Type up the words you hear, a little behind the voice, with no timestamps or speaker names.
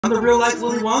I'm the real-life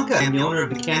Willy Wonka. I'm the owner of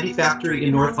the candy factory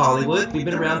in North Hollywood. We've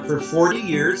been around for 40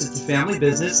 years. It's a family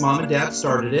business. Mom and Dad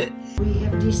started it. We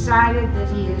have decided that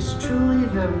he is truly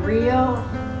the real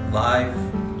live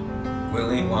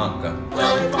Willy Wonka.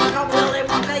 Willy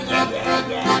Wonka,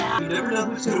 yeah. You never know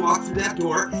who's going to walk through that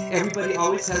door. Everybody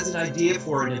always has an idea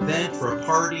for an event, for a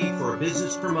party, for a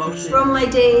business promotion. From my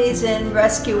days in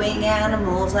rescuing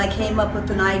animals, I came up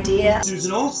with an idea.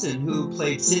 Susan Olsen, who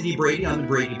played Cindy Brady on the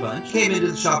Brady Bunch, came into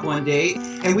the shop one day,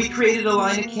 and we created a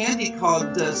line of candy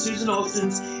called Susan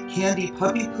Olsen's Candy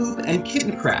Puppy Poop and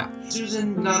Kitten Crap.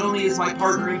 Susan not only is my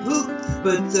partner in poop,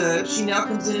 but she now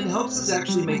comes in and helps us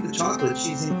actually make the chocolate.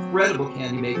 She's an incredible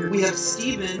candy maker. We have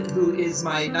Steven, who is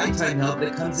my nighttime help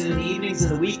that comes in the evenings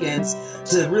and the weekends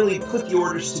to really put the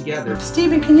orders together.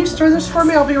 Steven, can you stir this for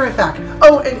me? I'll be right back.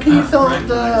 Oh, and can you fill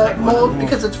the mold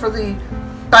because it's for the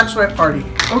bachelorette party?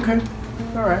 Okay.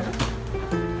 All right.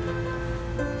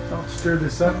 I'll stir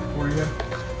this up for you.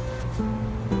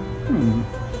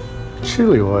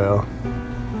 Chili oil.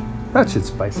 That should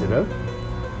spice it up.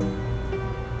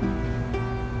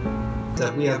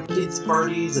 We have kids'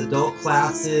 parties, adult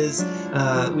classes.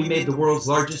 We made the world's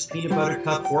largest peanut butter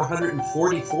cup,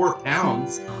 444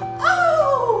 pounds.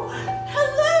 Oh,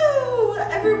 hello,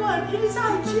 everyone. It is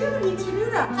I, Judy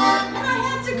Tenuta, and I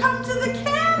had to come to the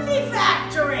candy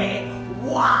factory.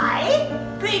 Why?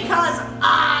 Because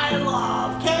I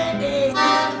love candy.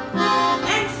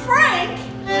 And Frank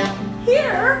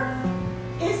here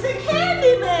is the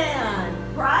candy man,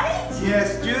 right?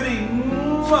 Yes, Judy.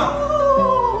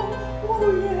 Oh,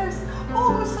 yes.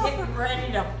 Oh, so get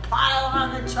ready to pile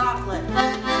on the chocolate.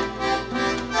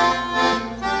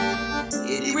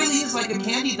 It really is like a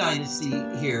candy dynasty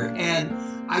here, and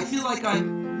I feel like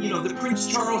I'm, the Prince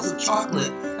Charles of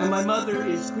chocolate, and my mother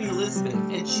is Queen Elizabeth,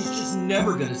 and she's just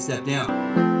never going to step down.